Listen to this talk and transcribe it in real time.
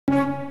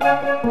More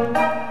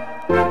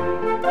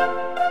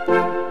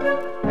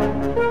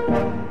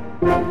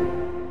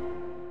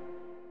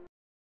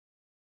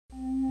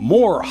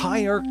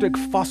high Arctic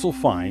fossil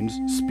finds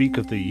speak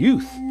of the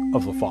youth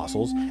of the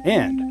fossils,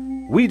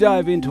 and we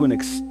dive into an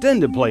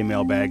extended play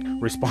mailbag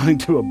responding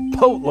to a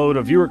boatload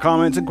of viewer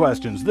comments and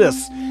questions.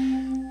 This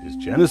is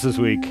Genesis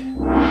Week.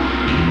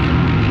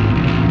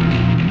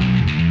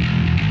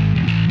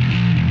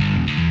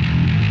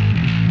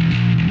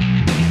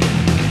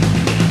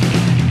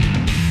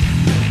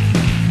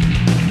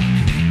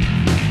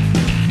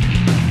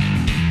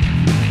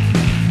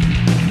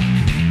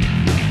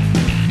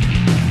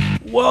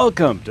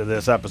 Welcome to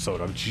this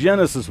episode of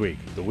Genesis Week,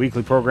 the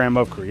weekly program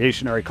of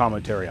creationary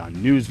commentary on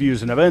news,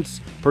 views, and events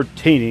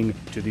pertaining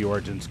to the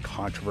Origins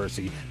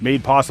controversy,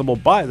 made possible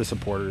by the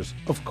supporters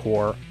of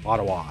CORE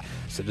Ottawa,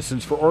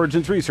 Citizens for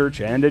Origins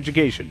Research and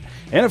Education,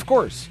 and of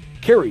course,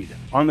 carried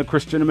on the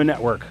Christianima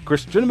Network,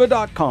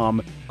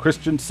 Christianima.com,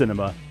 Christian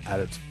cinema at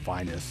its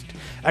finest.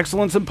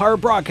 Excellence in Power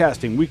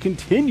Broadcasting, we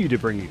continue to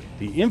bring you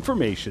the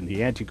information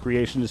the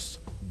anti-creationists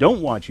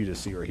don't want you to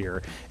see or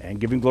hear, and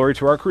giving glory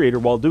to our Creator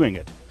while doing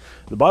it.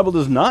 The Bible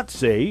does not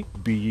say,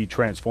 be ye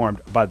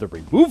transformed by the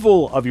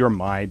removal of your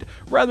mind.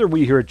 Rather,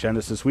 we here at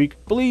Genesis Week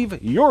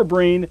believe your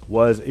brain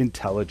was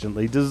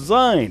intelligently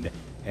designed,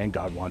 and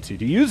God wants you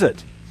to use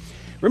it.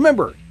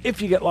 Remember,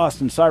 if you get lost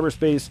in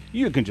cyberspace,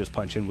 you can just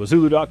punch in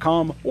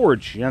Wazooloo.com or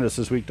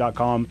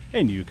GenesisWeek.com,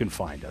 and you can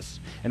find us.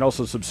 And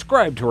also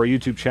subscribe to our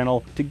YouTube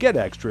channel to get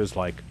extras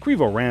like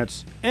Crevo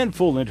Rants and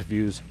full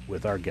interviews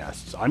with our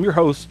guests. I'm your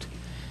host,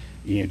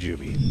 Ian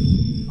Juby.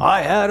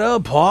 I had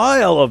a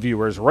pile of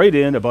viewers write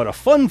in about a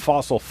fun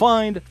fossil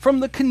find from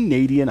the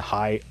Canadian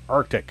High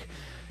Arctic.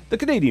 The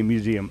Canadian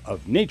Museum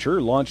of Nature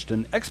launched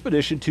an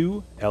expedition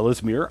to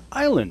Ellesmere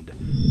Island,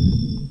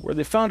 where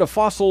they found a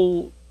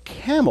fossil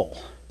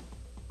camel.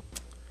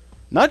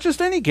 Not just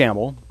any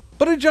camel,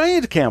 but a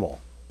giant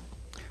camel.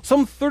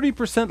 Some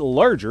 30%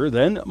 larger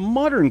than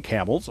modern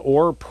camels,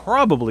 or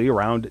probably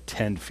around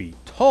 10 feet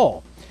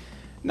tall.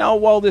 Now,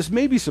 while this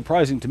may be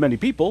surprising to many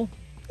people,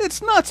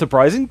 it's not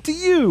surprising to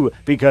you,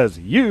 because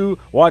you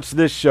watch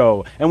this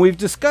show, and we've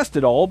discussed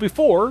it all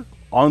before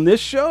on this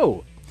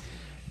show.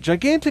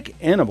 Gigantic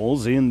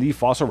animals in the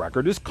fossil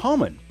record is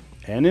common,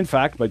 and in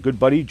fact, my good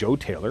buddy Joe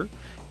Taylor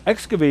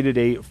excavated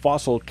a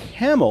fossil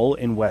camel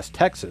in West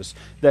Texas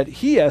that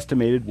he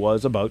estimated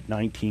was about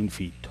 19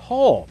 feet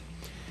tall.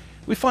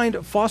 We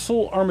find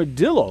fossil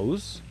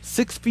armadillos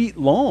 6 feet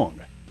long,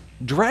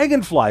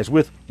 dragonflies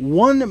with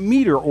 1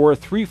 meter or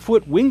 3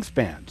 foot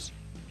wingspans,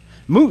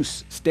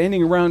 moose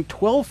standing around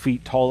 12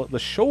 feet tall at the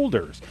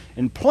shoulders,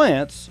 and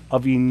plants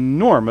of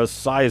enormous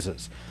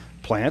sizes.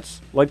 Plants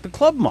like the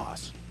club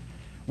moss,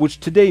 which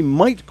today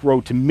might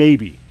grow to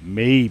maybe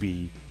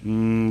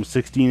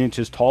 16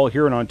 inches tall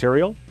here in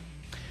Ontario.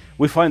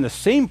 We find the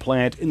same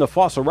plant in the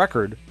fossil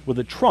record with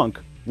a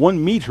trunk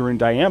 1 meter in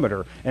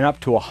diameter and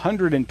up to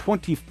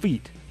 120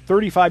 feet,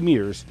 35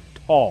 meters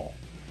tall.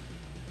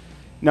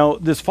 Now,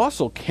 this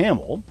fossil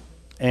camel,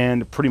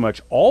 and pretty much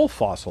all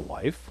fossil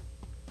life,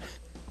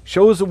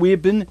 shows that we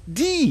have been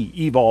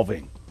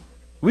de-evolving.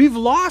 We've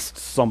lost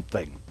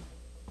something.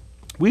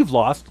 We've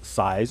lost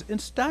size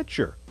and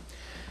stature.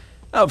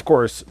 Now, of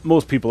course,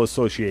 most people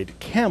associate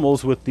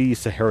camels with the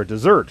Sahara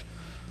Desert,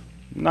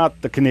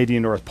 not the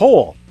Canadian North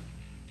Pole.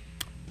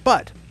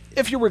 But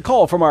if you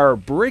recall from our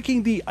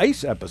Breaking the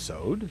Ice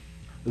episode,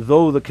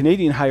 though the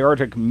Canadian High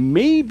Arctic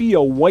may be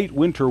a white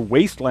winter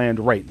wasteland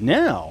right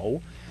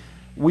now,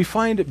 we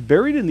find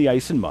buried in the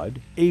ice and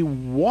mud a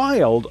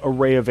wild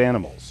array of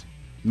animals.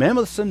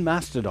 Mammoths and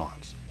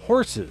mastodons,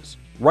 horses,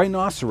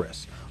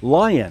 rhinoceros,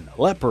 lion,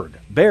 leopard,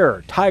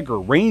 bear, tiger,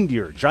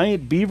 reindeer,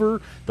 giant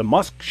beaver, the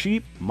musk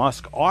sheep,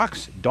 musk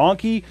ox,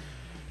 donkey,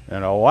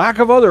 and a whack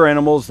of other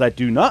animals that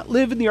do not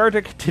live in the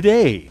Arctic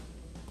today.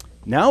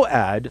 Now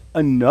add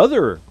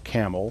another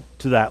camel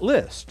to that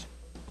list,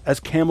 as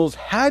camels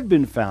had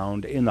been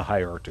found in the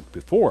high Arctic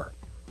before.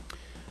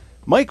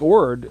 Mike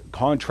Ord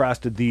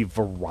contrasted the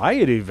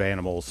variety of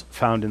animals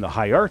found in the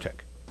high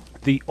Arctic.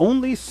 The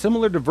only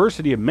similar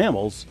diversity of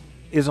mammals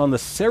is on the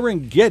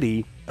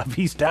Serengeti of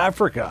East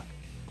Africa.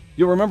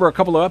 You'll remember a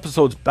couple of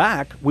episodes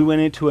back, we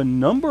went into a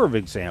number of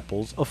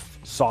examples of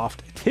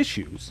soft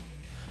tissues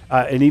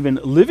and even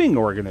living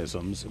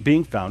organisms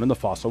being found in the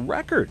fossil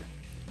record.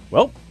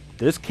 Well,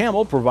 this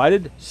camel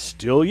provided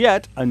still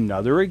yet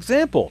another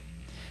example,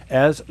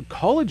 as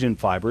collagen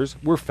fibers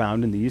were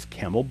found in these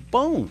camel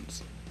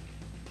bones.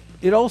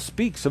 It all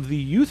speaks of the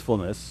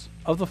youthfulness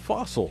of the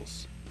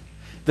fossils.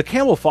 The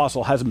camel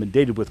fossil hasn't been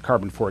dated with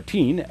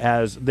carbon-14,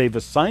 as they've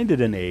assigned it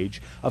an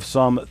age of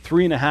some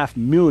 3.5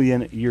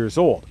 million years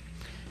old.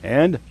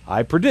 And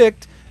I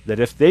predict that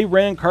if they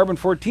ran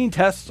carbon-14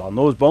 tests on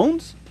those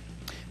bones,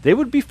 they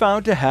would be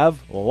found to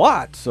have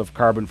lots of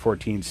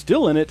carbon-14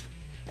 still in it,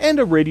 and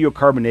a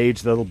radiocarbon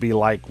age that'll be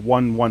like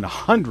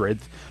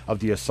 1/100th of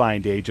the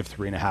assigned age of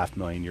 3.5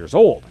 million years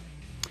old.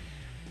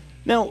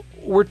 Now,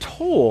 we're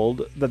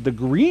told that the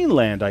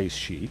Greenland ice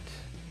sheet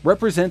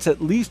represents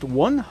at least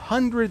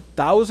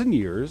 100,000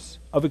 years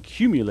of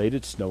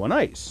accumulated snow and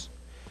ice,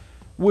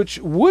 which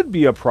would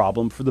be a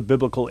problem for the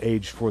biblical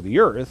age for the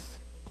Earth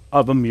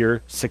of a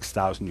mere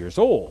 6,000 years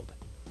old.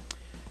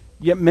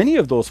 Yet many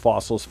of those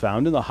fossils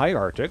found in the high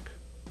Arctic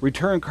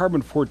return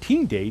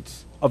carbon-14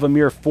 dates of a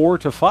mere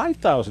 4,000 to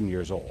 5,000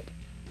 years old.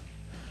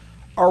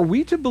 Are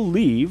we to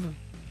believe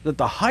that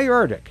the high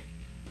Arctic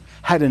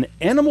had an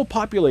animal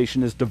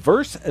population as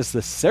diverse as the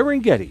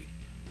Serengeti,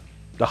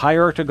 the high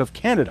Arctic of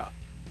Canada,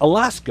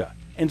 Alaska,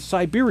 and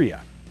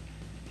Siberia,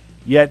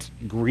 yet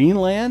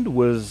Greenland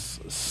was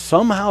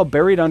somehow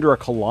buried under a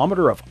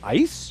kilometer of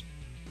ice?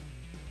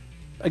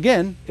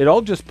 Again, it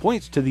all just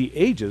points to the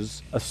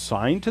ages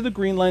assigned to the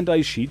Greenland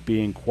ice sheet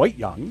being quite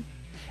young,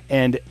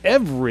 and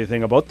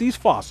everything about these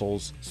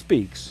fossils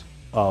speaks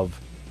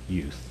of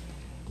youth.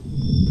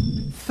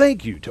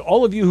 Thank you to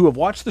all of you who have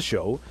watched the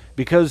show.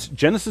 Because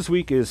Genesis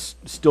Week is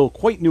still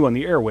quite new on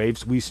the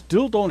airwaves, we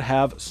still don't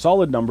have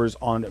solid numbers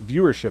on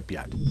viewership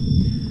yet.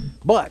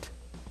 But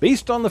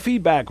based on the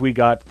feedback we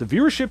got, the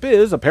viewership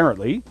is,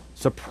 apparently,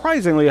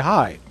 surprisingly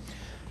high.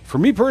 For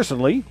me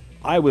personally,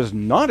 I was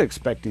not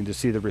expecting to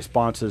see the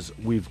responses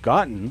we've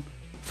gotten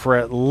for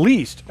at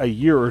least a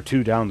year or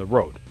two down the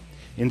road.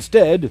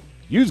 Instead,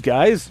 yous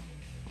guys,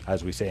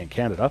 as we say in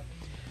Canada,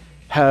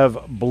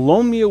 have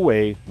blown me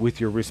away with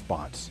your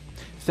response.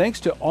 Thanks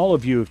to all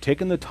of you who've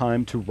taken the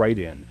time to write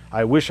in.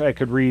 I wish I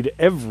could read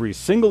every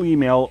single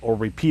email or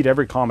repeat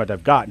every comment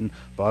I've gotten,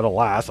 but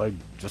alas, I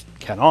just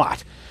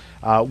cannot.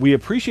 We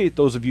appreciate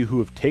those of you who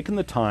have taken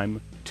the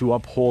time to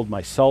uphold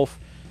myself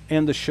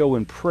and the show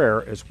in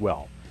prayer as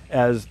well,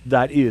 as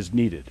that is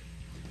needed.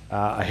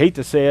 I hate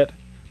to say it,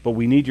 but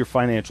we need your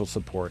financial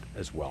support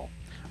as well.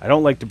 I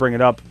don't like to bring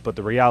it up, but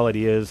the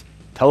reality is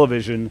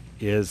television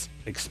is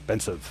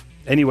expensive.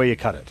 Any way you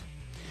cut it.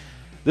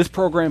 This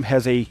program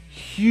has a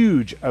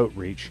huge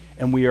outreach,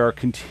 and we are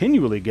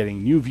continually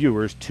getting new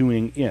viewers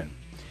tuning in.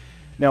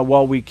 Now,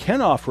 while we can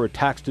offer a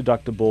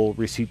tax-deductible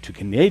receipt to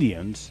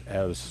Canadians,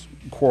 as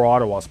Core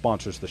Ottawa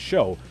sponsors the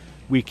show,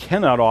 we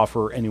cannot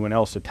offer anyone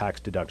else a tax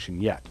deduction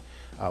yet.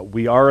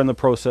 We are in the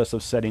process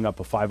of setting up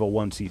a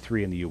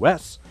 501c3 in the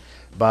US,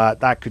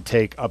 but that could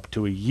take up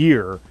to a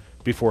year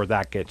before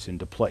that gets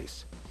into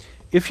place.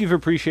 If you've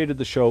appreciated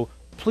the show,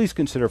 please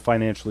consider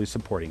financially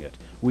supporting it.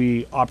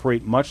 We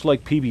operate much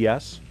like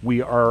PBS.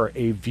 We are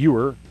a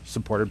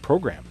viewer-supported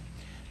program.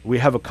 We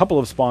have a couple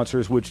of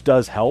sponsors, which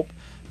does help,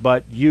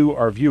 but you,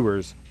 our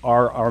viewers,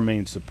 are our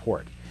main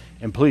support.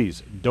 And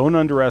please, don't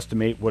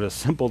underestimate what a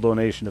simple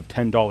donation of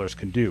 $10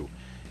 can do.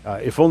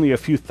 If only a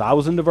few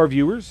thousand of our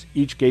viewers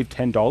each gave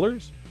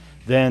 $10,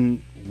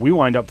 then we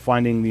wind up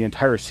finding the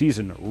entire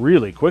season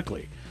really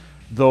quickly.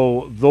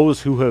 Though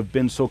those who have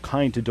been so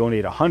kind to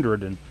donate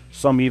 $100 and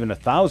some even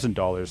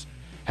 $1,000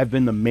 have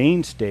been the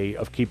mainstay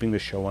of keeping the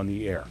show on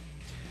the air.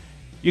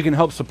 You can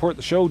help support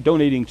the show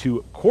donating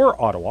to Core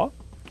Ottawa,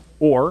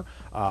 or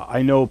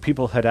I know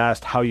people had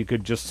asked how you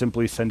could just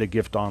simply send a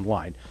gift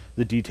online.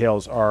 The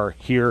details are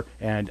here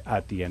and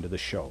at the end of the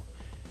show.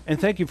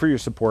 And thank you for your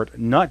support,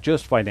 not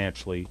just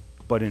financially,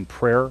 but in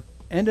prayer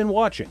and in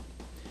watching.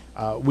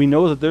 We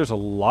know that there's a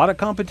lot of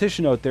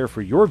competition out there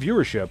for your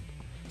viewership,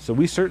 so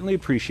we certainly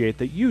appreciate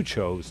that you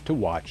chose to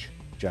watch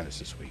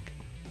Genesis Week.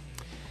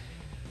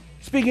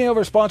 Speaking of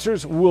our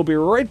sponsors, we'll be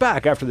right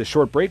back after this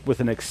short break with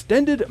an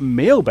extended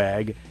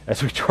mailbag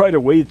as we try to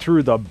wade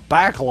through the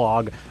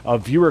backlog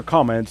of viewer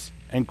comments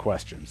and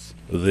questions.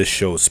 This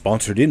show is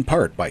sponsored in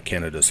part by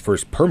Canada's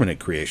first permanent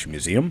creation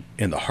museum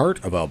in the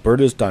heart of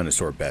Alberta's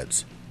dinosaur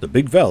beds, the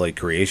Big Valley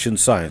Creation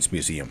Science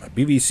Museum at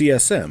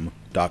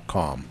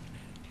bvcsm.com.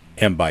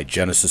 And by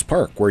Genesis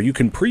Park, where you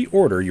can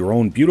pre-order your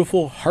own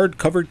beautiful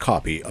hard-covered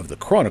copy of the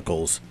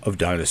Chronicles of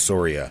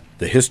Dinosauria,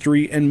 the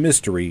history and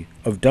mystery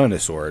of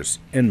dinosaurs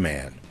and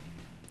man.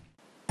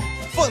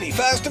 Funny,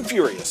 fast, and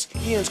furious.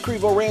 Ian's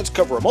Crevo rants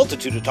cover a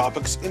multitude of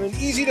topics in an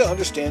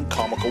easy-to-understand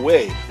comical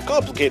way.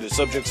 Complicated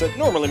subjects that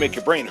normally make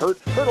your brain hurt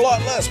a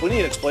lot less when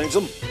Ian explains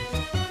them,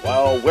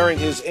 while wearing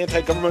his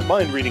anti-government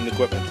mind-reading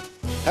equipment.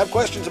 Have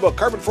questions about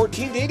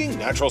carbon-14 dating,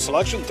 natural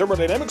selection,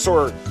 thermodynamics,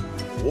 or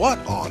what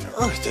on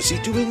earth is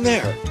he doing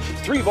there?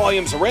 3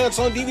 volumes of rants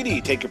on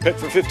DVD. Take your pick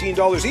for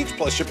 $15 each,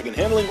 plus shipping and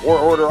handling, or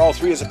order all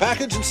 3 as a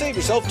package and save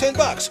yourself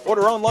 $10.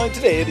 Order online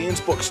today at Ian's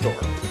Bookstore.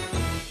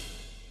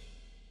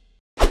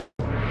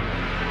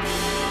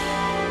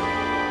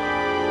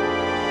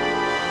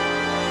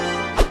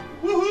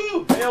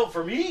 Woohoo! Mail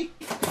for me?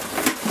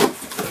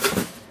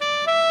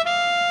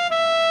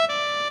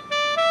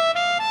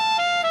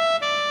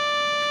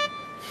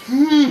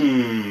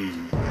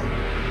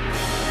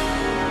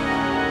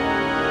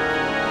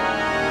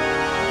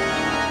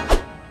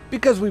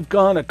 Because we've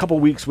gone a couple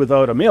weeks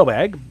without a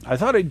mailbag, I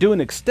thought I'd do an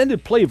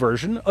extended play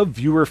version of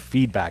viewer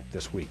feedback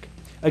this week.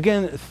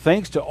 Again,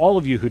 thanks to all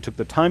of you who took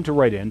the time to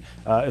write in,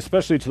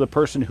 especially to the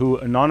person who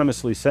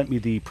anonymously sent me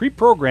the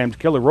pre-programmed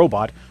killer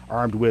robot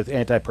armed with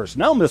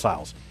anti-personnel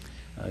missiles.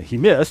 He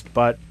missed,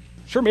 but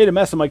sure made a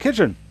mess in my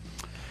kitchen.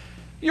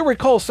 You'll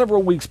recall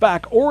several weeks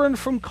back, Oren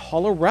from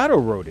Colorado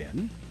wrote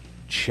in,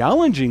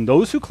 challenging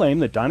those who claim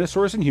that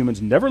dinosaurs and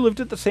humans never lived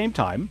at the same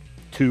time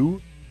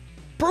to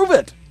prove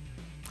it.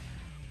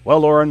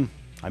 Well, Lauren,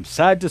 I'm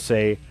sad to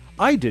say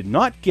I did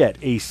not get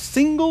a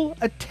single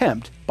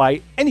attempt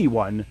by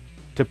anyone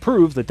to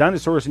prove that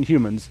dinosaurs and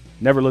humans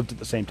never lived at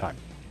the same time.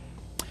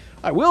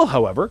 I will,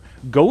 however,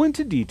 go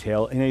into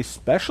detail in a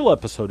special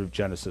episode of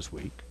Genesis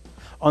Week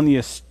on the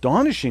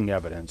astonishing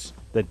evidence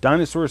that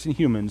dinosaurs and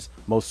humans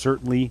most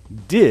certainly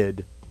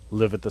did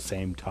live at the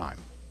same time.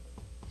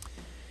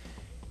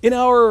 In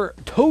our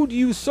Told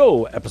You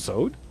So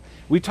episode,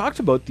 we talked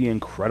about the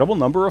incredible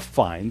number of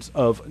finds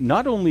of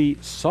not only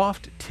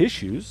soft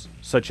tissues,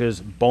 such as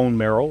bone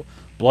marrow,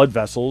 blood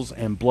vessels,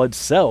 and blood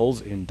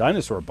cells in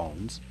dinosaur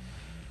bones.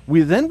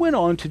 We then went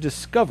on to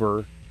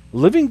discover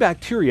living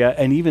bacteria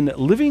and even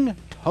living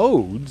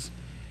toads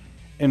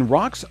in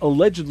rocks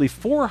allegedly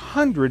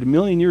 400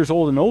 million years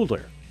old and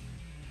older.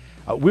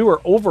 We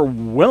were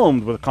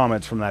overwhelmed with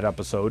comments from that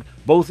episode,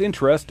 both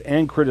interest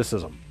and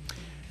criticism.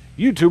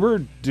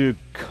 YouTuber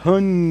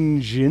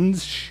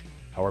DeKunjins,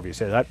 however you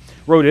say that,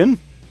 wrote in,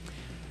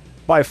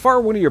 "By far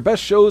one of your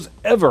best shows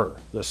ever.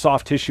 The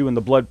soft tissue in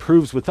the blood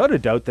proves without a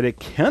doubt that it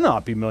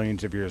cannot be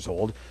millions of years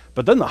old,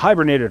 but then the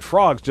hibernated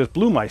frogs just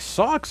blew my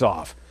socks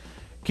off.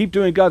 Keep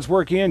doing God's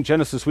work, Ian.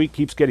 Genesis Week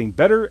keeps getting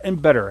better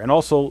and better. And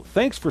also,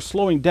 thanks for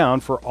slowing down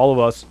for all of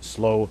us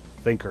slow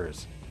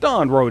thinkers."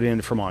 Don wrote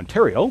in from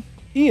Ontario,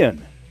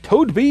 "Ian,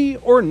 toad be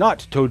or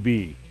not toad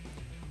be?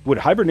 Would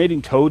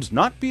hibernating toads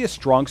not be a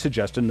strong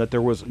suggestion that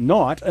there was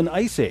not an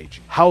ice age?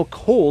 How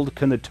cold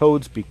can the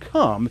toads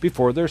become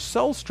before their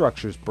cell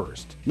structures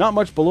burst? Not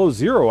much below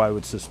zero, I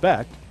would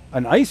suspect.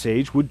 An ice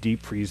age would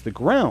deep freeze the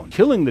ground,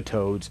 killing the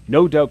toads,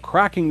 no doubt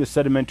cracking the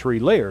sedimentary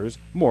layers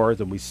more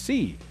than we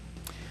see."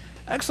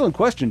 Excellent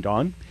question,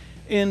 Don.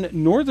 In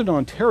northern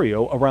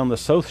Ontario, around the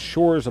south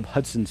shores of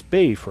Hudson's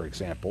Bay, for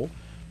example,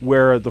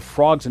 where the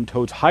frogs and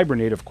toads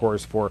hibernate, of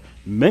course, for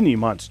many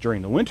months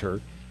during the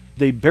winter,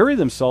 they bury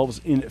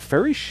themselves in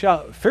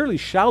fairly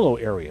shallow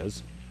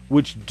areas,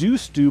 which do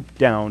stoop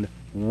down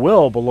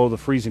well below the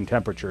freezing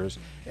temperatures,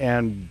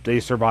 and they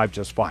survive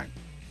just fine.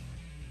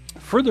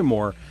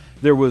 Furthermore,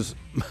 there was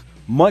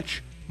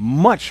much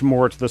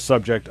more to the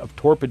subject of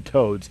torpid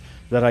toads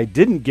that I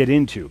didn't get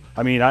into.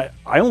 I mean, I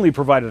only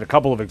provided a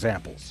couple of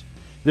examples.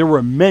 There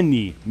were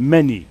many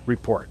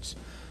reports.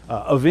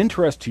 Of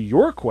interest to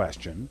your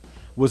question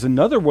was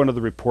another one of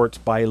the reports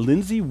by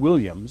Lindsey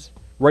Williams,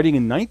 writing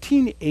in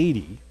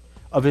 1980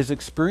 of his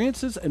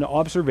experiences and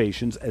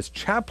observations as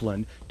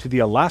chaplain to the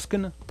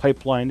Alaskan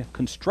pipeline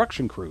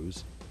construction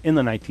crews in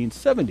the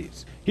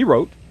 1970s. He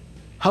wrote,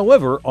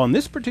 "However, on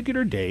this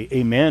particular day,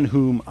 a man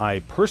whom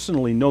I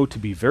personally know to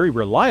be very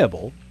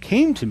reliable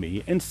came to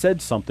me and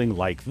said something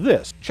like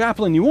this.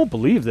 'Chaplain, you won't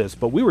believe this,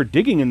 but we were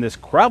digging in this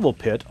gravel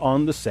pit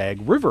on the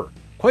Sag River,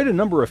 quite a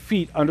number of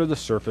feet under the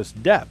surface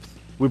depth.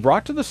 We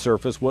brought to the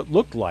surface what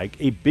looked like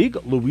a big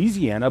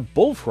Louisiana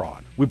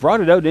bullfrog. We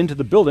brought it out into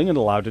the building and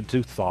allowed it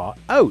to thaw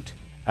out.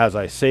 As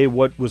I say,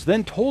 what was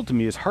then told to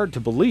me is hard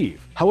to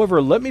believe.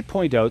 However, let me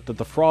point out that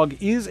the frog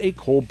is a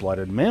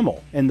cold-blooded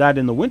mammal, and that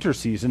in the winter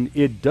season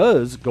it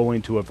does go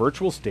into a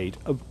virtual state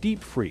of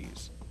deep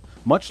freeze,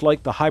 much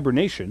like the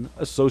hibernation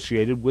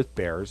associated with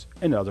bears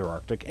and other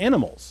Arctic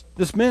animals.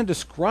 This man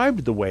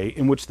described the way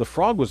in which the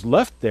frog was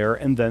left there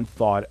and then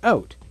thawed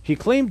out. He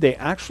claimed they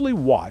actually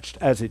watched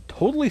as it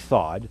totally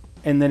thawed,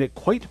 and then it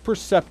quite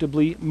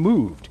perceptibly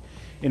moved.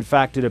 In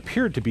fact, it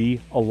appeared to be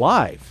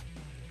alive,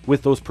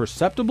 with those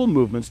perceptible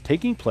movements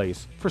taking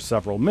place for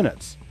several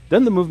minutes.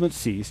 Then the movement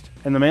ceased,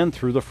 and the man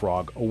threw the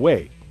frog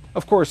away.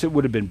 Of course, it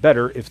would have been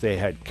better if they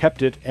had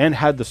kept it and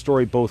had the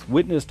story both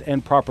witnessed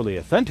and properly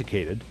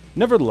authenticated.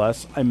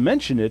 Nevertheless, I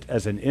mention it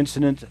as an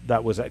incident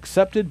that was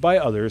accepted by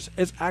others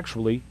as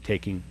actually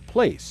taking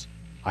place.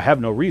 I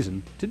have no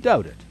reason to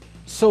doubt it."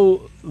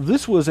 So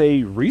this was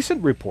a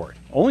recent report,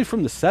 only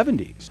from the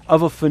 70s,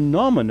 of a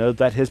phenomena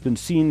that has been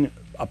seen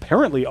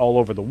apparently all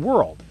over the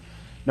world.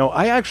 Now,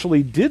 I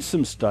actually did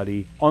some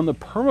study on the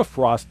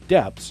permafrost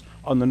depths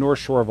on the north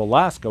shore of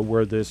Alaska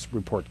where this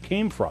report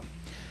came from.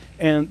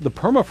 And the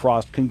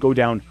permafrost can go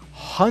down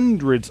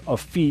hundreds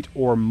of feet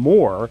or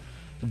more,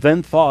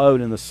 then thaw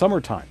out in the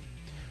summertime.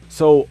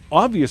 So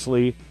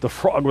obviously the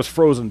frog was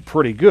frozen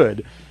pretty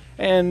good,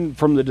 and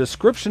from the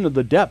description of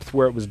the depth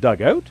where it was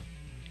dug out,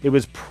 it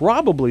was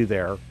probably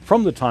there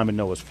from the time of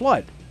Noah's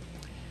flood.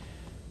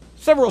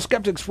 Several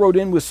skeptics wrote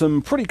in with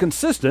some pretty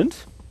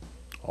consistent,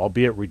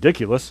 albeit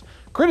ridiculous,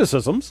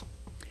 criticisms.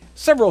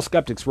 Several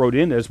skeptics wrote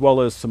in, as well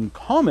as some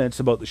comments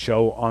about the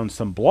show on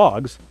some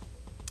blogs,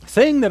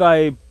 saying that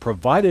I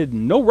provided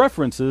no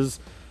references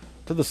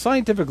to the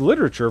scientific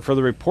literature for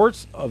the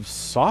reports of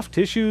soft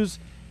tissues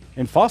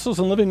and fossils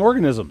and living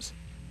organisms.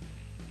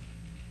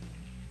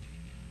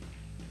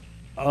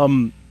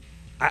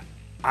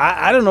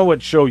 I don't know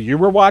what show you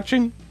were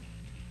watching,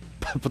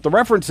 but the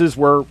references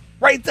were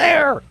right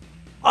there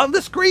on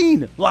the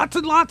screen. Lots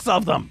and lots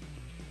of them.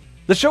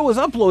 The show was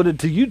uploaded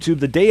to YouTube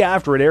the day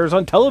after it airs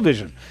on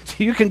television,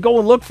 so you can go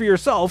and look for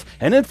yourself.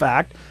 And in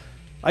fact,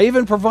 I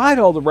even provide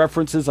all the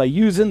references I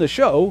use in the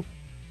show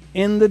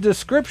in the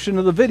description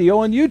of the video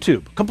on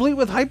YouTube, complete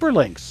with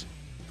hyperlinks.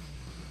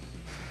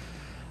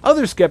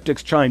 Other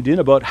skeptics chimed in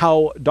about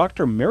how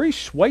Dr. Mary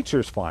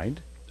Schweitzer's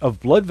find of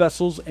blood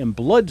vessels and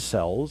blood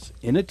cells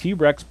in a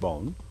T-Rex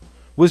bone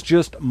was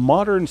just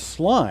modern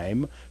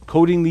slime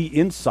coating the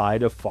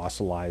inside of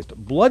fossilized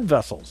blood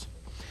vessels.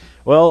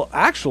 Well,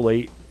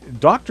 actually,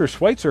 Dr.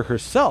 Schweitzer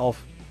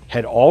herself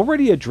had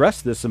already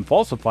addressed this and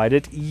falsified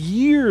it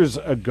years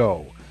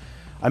ago.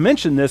 I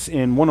mentioned this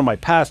in one of my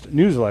past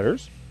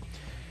newsletters.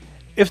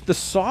 If the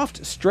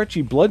soft,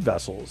 stretchy blood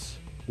vessels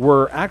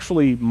were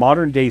actually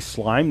modern-day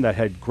slime that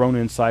had grown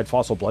inside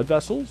fossil blood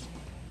vessels,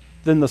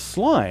 then the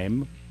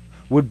slime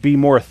would be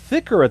more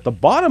thicker at the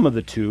bottom of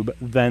the tube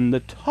than the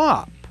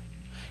top.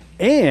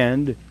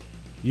 And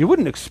you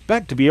wouldn't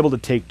expect to be able to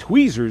take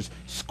tweezers,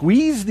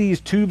 squeeze these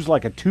tubes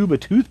like a tube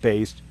of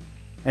toothpaste,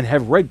 and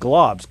have red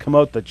globs come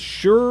out that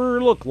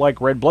sure look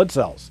like red blood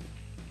cells.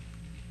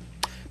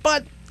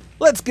 But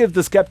let's give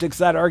the skeptics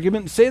that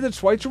argument and say that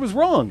Schweitzer was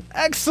wrong.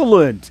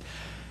 Excellent!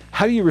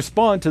 How do you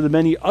respond to the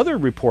many other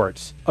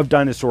reports of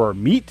dinosaur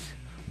meat,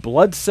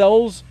 blood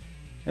cells,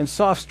 and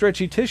soft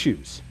stretchy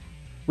tissues?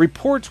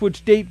 Reports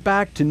which date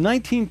back to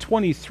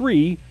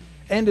 1923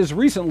 and as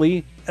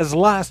recently as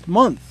last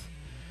month,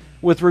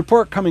 with a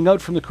report coming out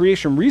from the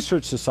Creation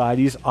Research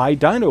Society's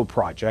iDino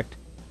project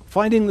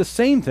finding the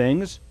same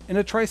things in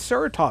a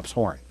Triceratops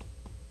horn.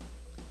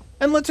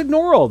 And let's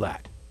ignore all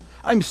that.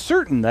 I'm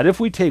certain that if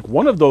we take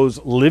one of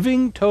those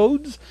living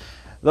toads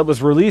that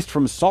was released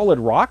from solid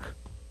rock,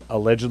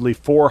 allegedly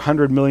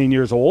 400 million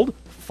years old,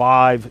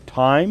 5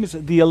 times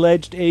the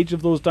alleged age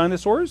of those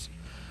dinosaurs,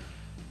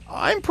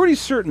 I'm pretty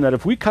certain that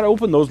if we cut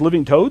open those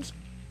living toads,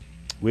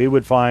 we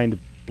would find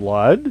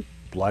blood,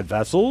 blood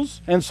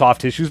vessels, and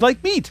soft tissues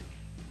like meat.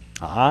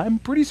 I'm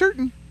pretty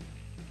certain.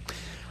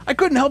 I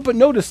couldn't help but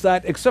notice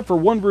that, except for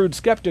one rude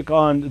skeptic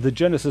on the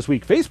Genesis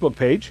Week Facebook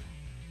page,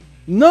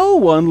 no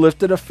one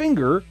lifted a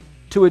finger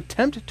to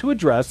attempt to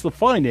address the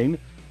finding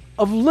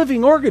of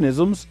living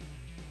organisms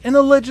in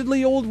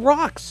allegedly old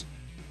rocks.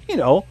 You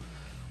know,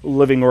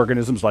 living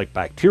organisms like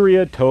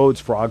bacteria,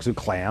 toads, frogs, and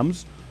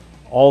clams,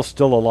 all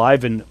still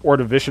alive in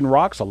Ordovician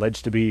rocks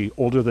alleged to be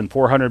older than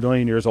 400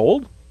 million years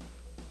old.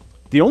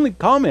 The only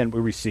comment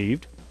we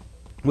received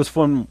was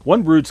from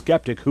one rude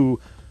skeptic who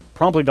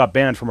promptly got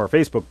banned from our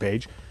Facebook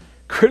page,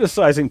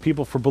 criticizing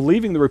people for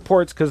believing the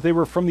reports because they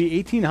were from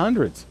the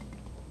 1800s.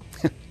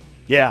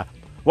 Yeah,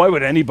 why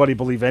would anybody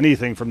believe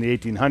anything from the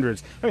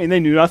 1800s? I mean, they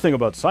knew nothing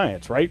about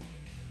science, right?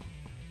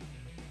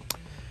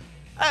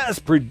 As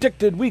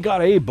predicted, we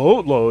got a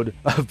boatload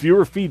of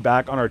viewer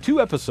feedback on our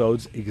 2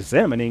 episodes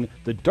examining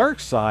the dark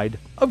side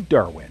of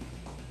Darwin.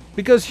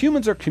 Because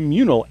humans are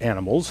communal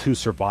animals who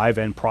survive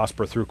and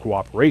prosper through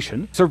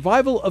cooperation,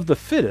 survival of the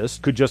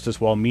fittest could just as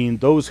well mean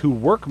those who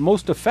work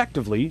most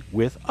effectively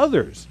with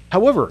others.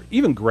 However,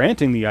 even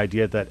granting the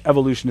idea that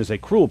evolution is a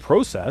cruel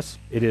process,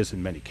 it is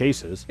in many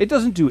cases, it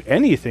doesn't do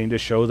anything to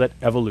show that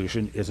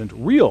evolution isn't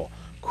real.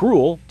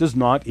 Cruel does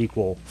not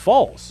equal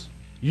false.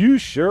 You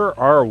sure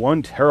are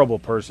one terrible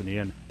person,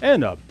 Ian,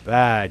 and a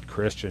bad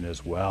Christian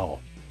as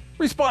well.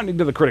 Responding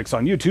to the critics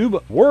on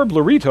YouTube,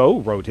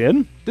 Warblerito wrote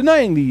in,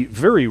 denying the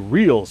very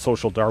real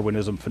social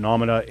Darwinism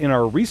phenomena in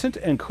our recent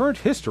and current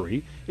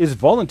history is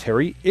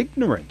voluntary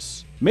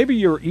ignorance. Maybe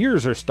your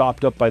ears are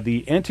stopped up by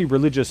the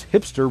anti-religious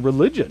hipster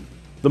religion.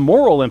 The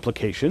moral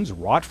implications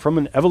wrought from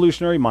an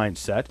evolutionary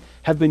mindset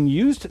have been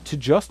used to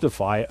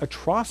justify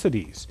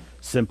atrocities,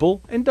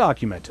 simple and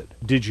documented.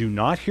 Did you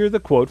not hear the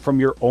quote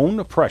from your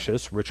own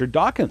precious Richard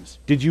Dawkins?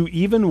 Did you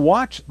even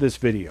watch this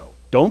video?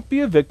 Don't be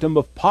a victim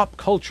of pop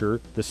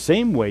culture the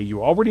same way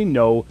you already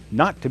know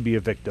not to be a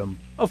victim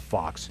of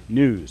Fox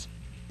News.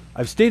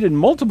 I've stated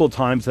multiple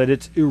times that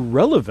it's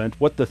irrelevant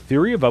what the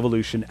theory of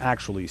evolution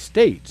actually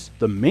states.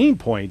 The main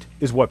point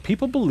is what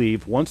people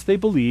believe once they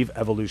believe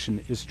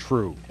evolution is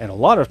true. And a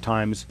lot of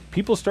times,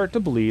 people start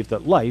to believe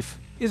that life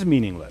is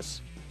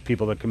meaningless.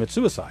 People that commit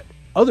suicide.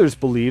 Others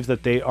believe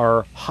that they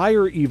are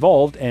higher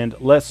evolved and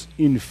less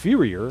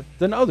inferior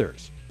than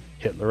others.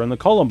 Hitler and the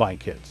Columbine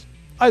kids.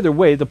 Either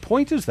way, the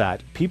point is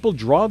that people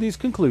draw these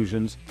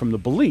conclusions from the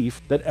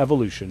belief that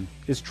evolution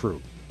is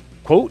true.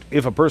 Quote,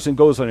 if a person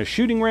goes on a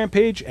shooting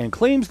rampage and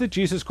claims that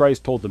Jesus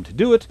Christ told them to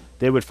do it,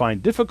 they would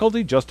find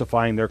difficulty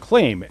justifying their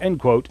claim, end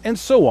quote, and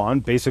so on,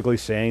 basically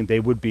saying they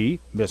would be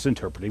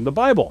misinterpreting the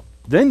Bible.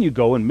 Then you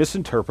go and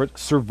misinterpret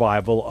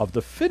survival of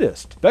the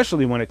fittest,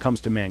 especially when it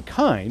comes to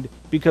mankind,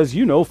 because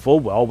you know full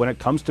well when it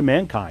comes to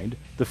mankind,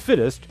 the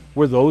fittest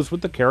were those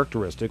with the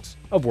characteristics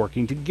of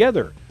working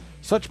together.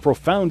 Such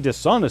profound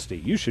dishonesty,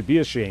 you should be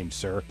ashamed,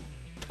 sir.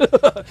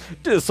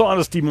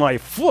 Dishonesty my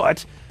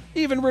foot?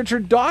 Even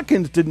Richard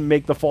Dawkins didn't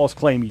make the false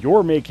claim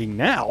you're making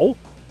now.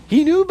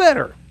 He knew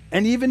better,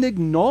 and even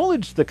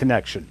acknowledged the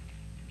connection,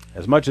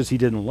 as much as he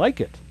didn't like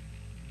it.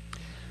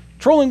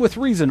 Trolling with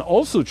Reason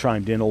also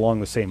chimed in along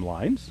the same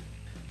lines.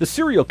 The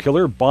serial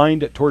killer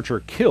Bind,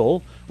 Torture,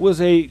 Kill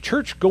was a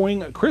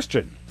church-going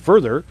Christian.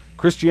 Further,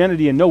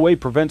 Christianity in no way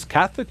prevents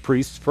Catholic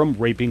priests from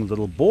raping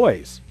little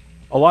boys.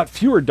 A lot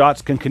fewer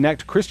dots can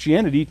connect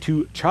Christianity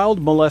to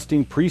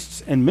child-molesting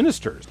priests and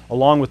ministers,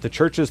 along with the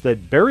churches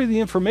that bury the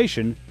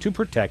information to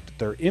protect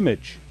their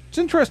image. It's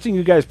interesting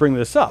you guys bring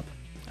this up.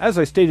 As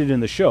I stated in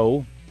the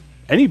show,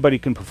 anybody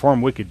can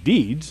perform wicked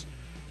deeds,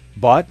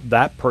 but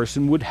that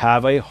person would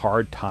have a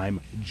hard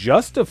time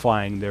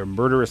justifying their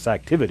murderous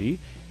activity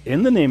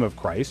in the name of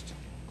Christ,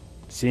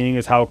 seeing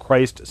as how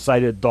Christ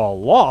cited the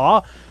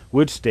law,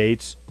 which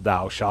states,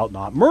 "Thou shalt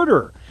not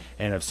murder,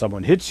 and if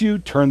someone hits you,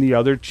 turn the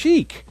other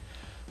cheek."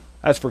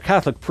 As for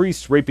Catholic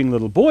priests raping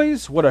little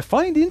boys, what I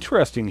find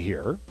interesting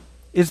here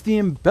is the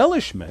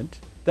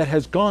embellishment that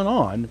has gone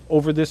on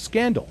over this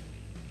scandal.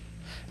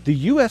 The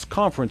U.S.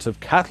 Conference of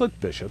Catholic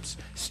Bishops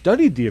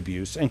studied the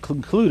abuse and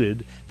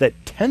concluded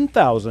that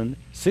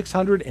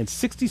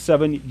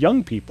 10,667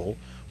 young people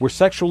were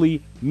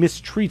sexually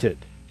mistreated,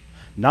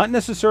 not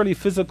necessarily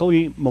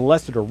physically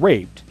molested or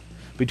raped,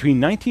 between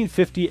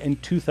 1950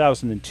 and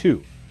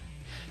 2002.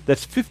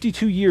 That's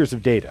 52 years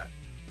of data.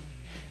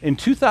 In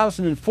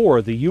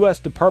 2004, the U.S.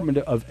 Department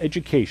of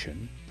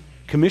Education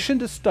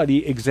commissioned a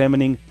study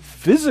examining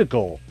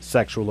physical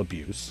sexual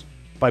abuse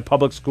by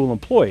public school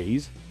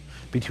employees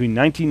between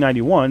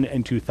 1991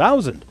 and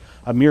 2000,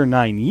 a mere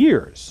 9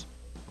 years.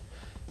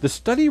 The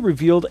study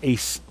revealed a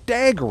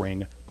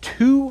staggering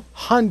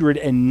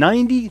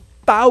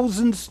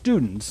 290,000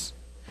 students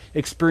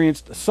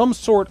experienced some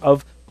sort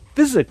of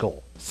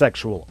physical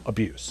sexual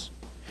abuse,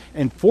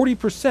 and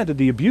 40% of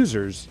the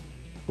abusers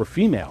were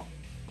female.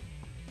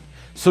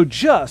 So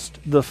just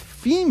the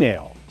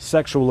female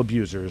sexual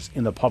abusers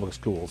in the public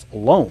schools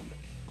alone,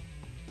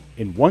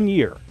 in 1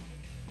 year,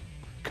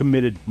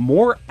 committed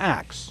more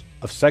acts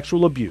of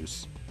sexual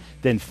abuse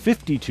than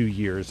 52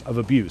 years of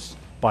abuse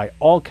by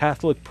all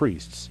Catholic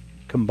priests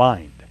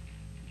combined.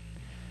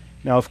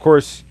 Now, of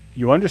course,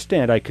 you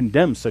understand I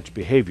condemn such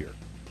behavior,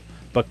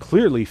 but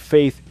clearly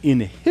faith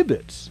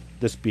inhibits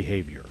this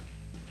behavior,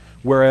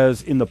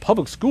 whereas in the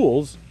public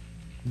schools,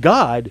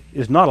 God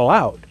is not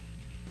allowed.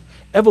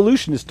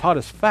 Evolution is taught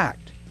as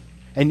fact,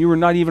 and you are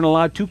not even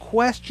allowed to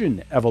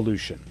question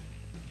evolution.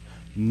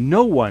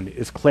 No one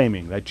is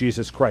claiming that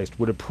Jesus Christ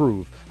would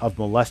approve of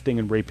molesting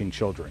and raping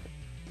children.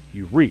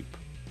 You reap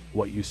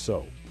what you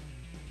sow.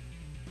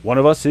 One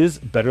of us is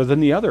better than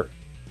the other.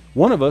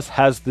 One of us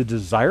has the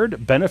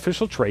desired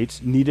beneficial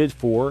traits needed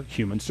for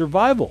human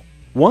survival.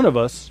 One of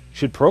us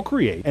should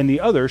procreate, and the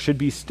other should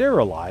be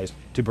sterilized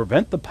to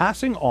prevent the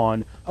passing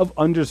on of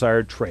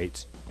undesired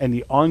traits and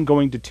the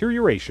ongoing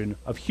deterioration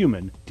of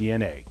human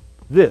DNA.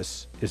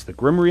 This is the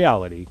grim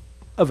reality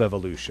of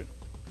evolution.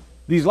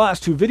 These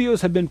last two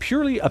videos have been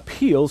purely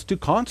appeals to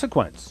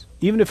consequence.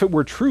 Even if it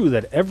were true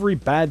that every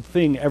bad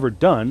thing ever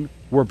done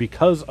were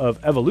because of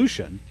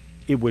evolution,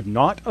 it would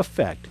not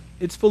affect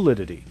its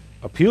validity.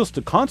 Appeals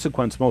to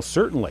consequence most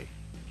certainly.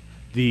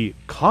 The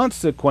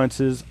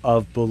consequences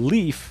of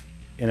belief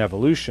in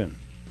evolution.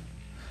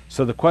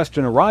 So the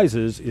question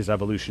arises, is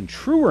evolution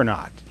true or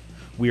not?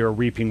 We are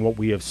reaping what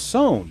we have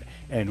sown,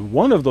 and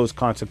one of those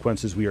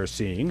consequences we are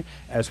seeing,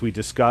 as we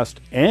discussed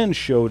and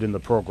showed in the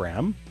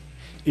program,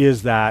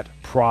 is that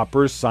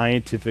proper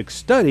scientific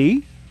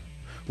study,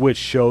 which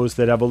shows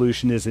that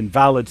evolution is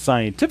invalid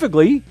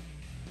scientifically,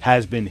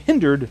 has been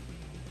hindered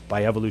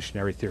by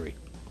evolutionary theory.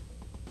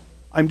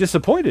 I'm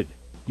disappointed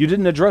you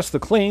didn't address the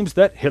claims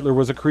that Hitler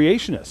was a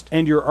creationist,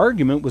 and your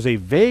argument was a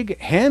vague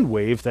hand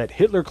wave that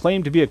Hitler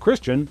claimed to be a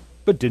Christian,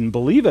 but didn't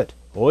believe it.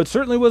 Oh, it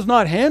certainly was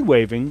not hand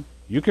waving.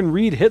 You can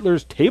read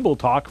Hitler's Table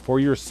Talk for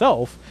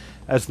yourself,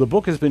 as the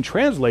book has been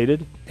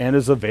translated and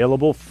is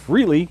available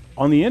freely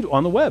on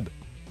the web.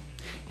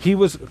 He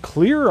was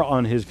clear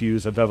on his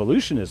views of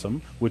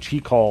evolutionism, which he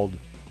called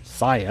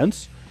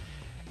science,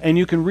 and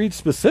you can read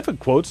specific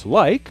quotes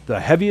like, "The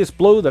heaviest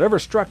blow that ever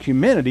struck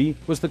humanity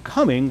was the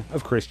coming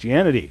of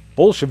Christianity.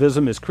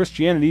 Bolshevism is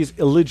Christianity's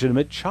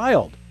illegitimate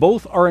child.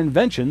 Both are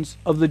inventions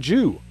of the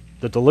Jew.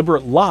 The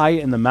deliberate lie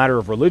in the matter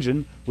of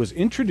religion was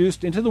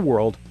introduced into the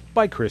world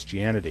by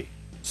Christianity."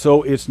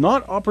 So it's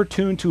not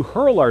opportune to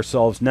hurl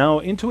ourselves now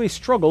into a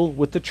struggle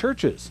with the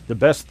churches. The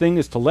best thing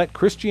is to let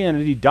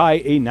Christianity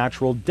die a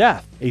natural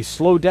death. A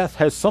slow death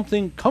has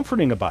something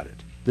comforting about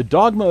it. The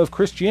dogma of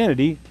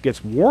Christianity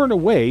gets worn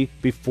away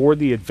before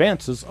the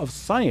advances of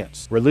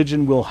science.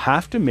 Religion will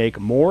have to make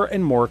more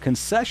and more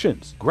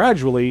concessions.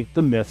 Gradually,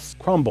 the myths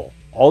crumble.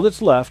 All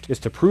that's left is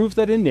to prove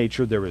that in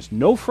nature there is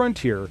no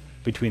frontier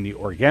between the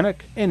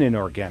organic and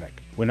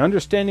inorganic. When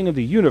understanding of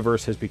the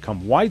universe has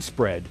become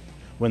widespread,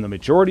 when the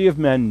majority of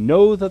men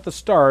know that the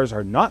stars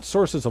are not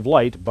sources of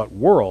light but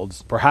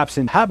worlds, perhaps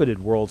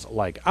inhabited worlds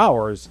like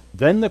ours,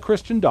 then the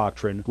Christian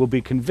doctrine will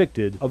be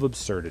convicted of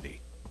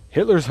absurdity.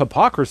 Hitler's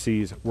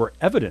hypocrisies were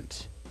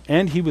evident,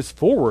 and he was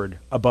forward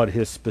about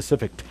his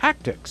specific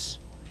tactics.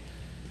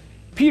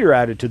 Peter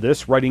added to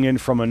this, writing in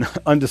from an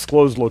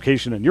undisclosed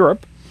location in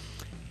Europe.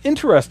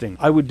 Interesting.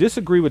 I would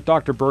disagree with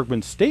Dr.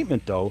 Bergman's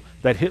statement, though,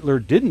 that Hitler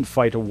didn't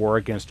fight a war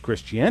against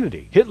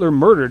Christianity. Hitler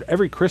murdered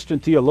every Christian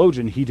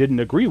theologian he didn't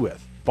agree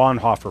with.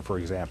 Bonhoeffer, for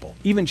example,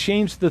 even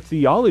changed the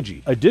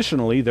theology.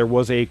 Additionally, there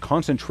was a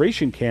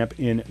concentration camp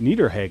in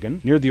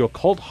Niederhagen near the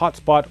occult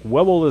hotspot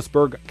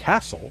Wewelsburg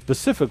Castle,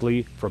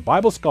 specifically for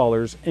Bible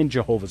scholars and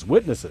Jehovah's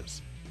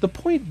Witnesses. The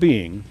point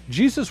being,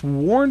 Jesus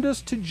warned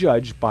us to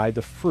judge by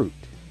the fruit.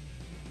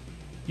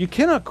 You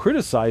cannot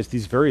criticize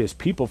these various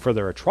people for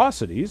their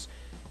atrocities,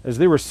 as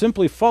they were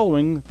simply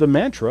following the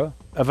mantra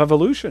of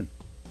evolution.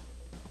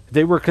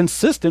 They were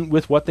consistent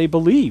with what they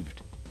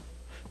believed.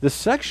 The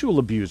sexual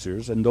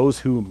abusers and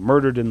those who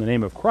murdered in the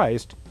name of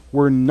Christ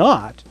were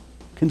not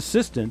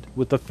consistent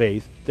with the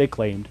faith they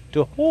claimed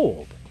to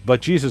hold.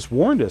 But Jesus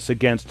warned us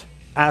against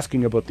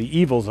asking about the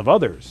evils of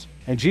others.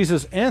 And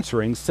Jesus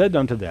answering said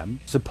unto them,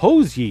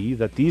 Suppose ye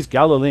that these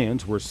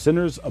Galileans were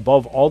sinners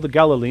above all the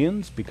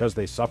Galileans, because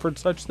they suffered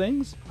such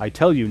things? I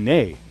tell you,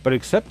 nay, but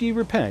except ye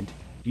repent,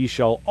 ye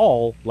shall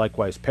all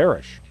likewise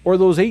perish. Or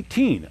those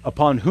 18,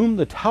 upon whom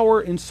the tower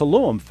in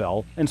Siloam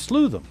fell, and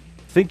slew them.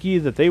 Think ye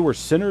that they were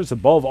sinners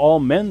above all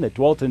men that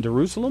dwelt in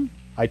Jerusalem?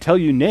 I tell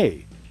you,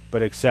 nay,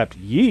 but except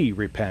ye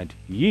repent,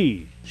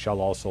 ye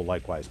shall also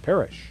likewise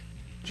perish.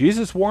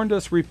 Jesus warned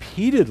us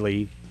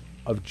repeatedly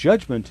of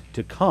judgment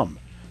to come.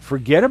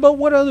 Forget about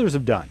what others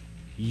have done.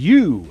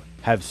 You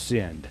have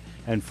sinned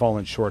and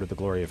fallen short of the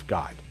glory of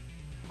God.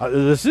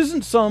 This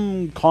isn't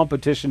some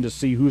competition to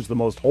see who's the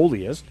most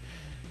holiest,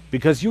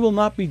 because you will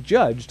not be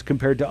judged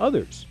compared to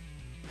others.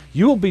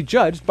 You will be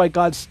judged by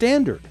God's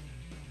standard.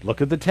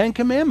 Look at the 10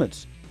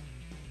 Commandments.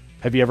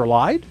 Have you ever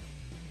lied?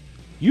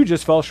 You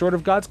just fell short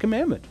of God's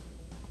commandment.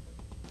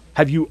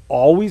 Have you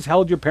always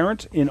held your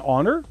parents in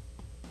honor?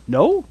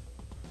 No?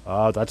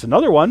 That's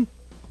another one.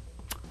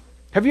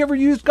 Have you ever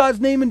used God's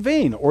name in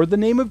vain, or the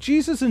name of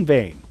Jesus in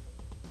vain,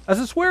 as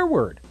a swear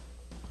word?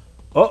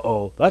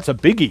 That's a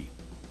biggie.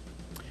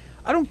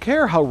 I don't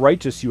care how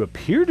righteous you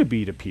appear to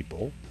be to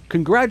people.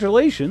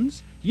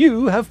 Congratulations,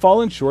 you have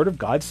fallen short of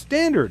God's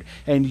standard,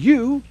 and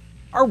you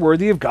are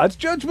worthy of God's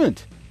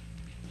judgment.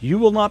 You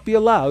will not be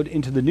allowed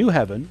into the new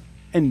heaven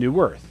and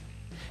new earth,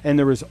 and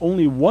there is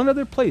only one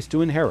other place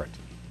to inherit,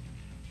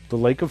 the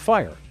lake of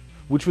fire,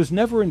 which was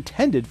never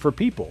intended for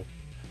people,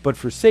 but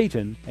for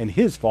Satan and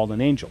his fallen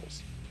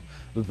angels.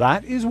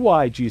 That is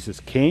why Jesus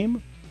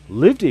came,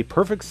 lived a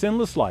perfect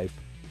sinless life,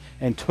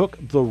 and took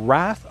the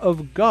wrath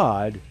of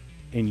God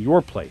in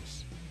your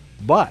place.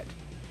 But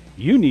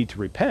you need to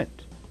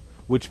repent,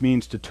 which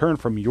means to turn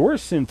from your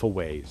sinful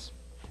ways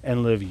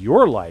and live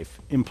your life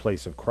in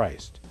place of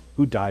Christ,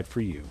 who died for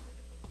you.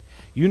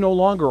 You no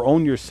longer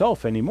own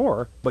yourself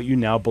anymore, but you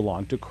now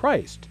belong to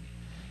Christ.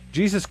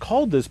 Jesus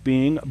called this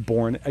being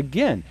born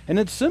again, and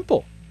it's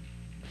simple.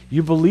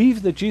 You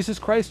believe that Jesus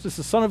Christ is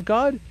the Son of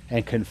God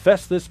and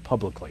confess this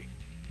publicly,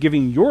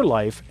 giving your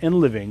life and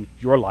living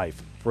your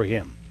life for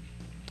Him.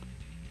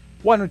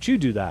 Why don't you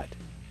do that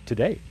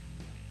today?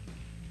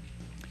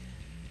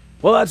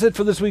 Well, that's it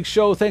for this week's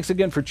show. Thanks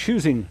again for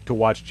choosing to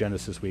watch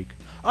Genesis Week.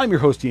 I'm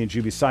your host, Ian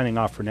Juby, signing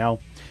off for now.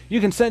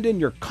 You can send in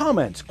your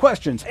comments,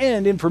 questions,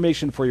 and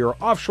information for your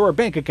offshore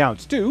bank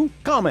accounts to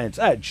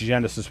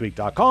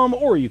comments@genesisweek.com,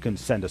 or you can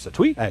send us a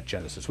tweet at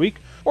GenesisWeek,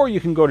 or you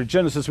can go to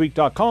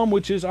genesisweek.com,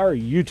 which is our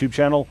YouTube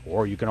channel,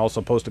 or you can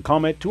also post a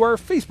comment to our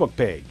Facebook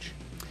page.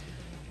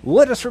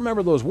 Let us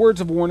remember those words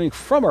of warning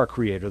from our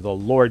Creator, the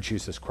Lord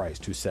Jesus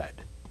Christ, who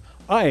said,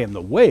 I am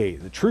the way,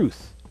 the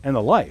truth, and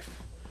the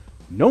life.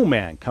 No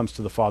man comes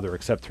to the Father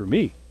except through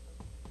me.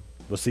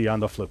 We'll see you on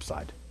the flip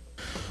side.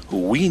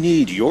 We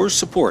need your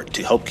support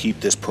to help keep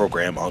this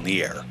program on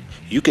the air.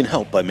 You can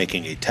help by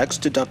making a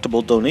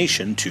tax-deductible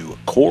donation to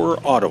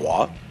Core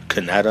Ottawa,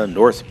 Canada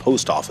North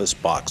Post Office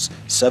Box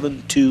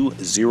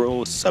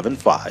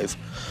 72075,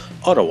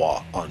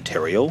 Ottawa,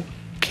 Ontario,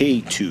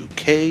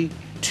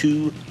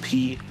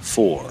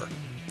 K2K2P4.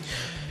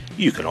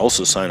 You can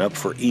also sign up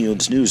for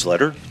Ian's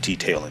newsletter,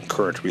 detailing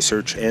current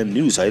research and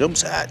news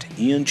items at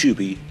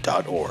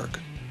ianjuby.org.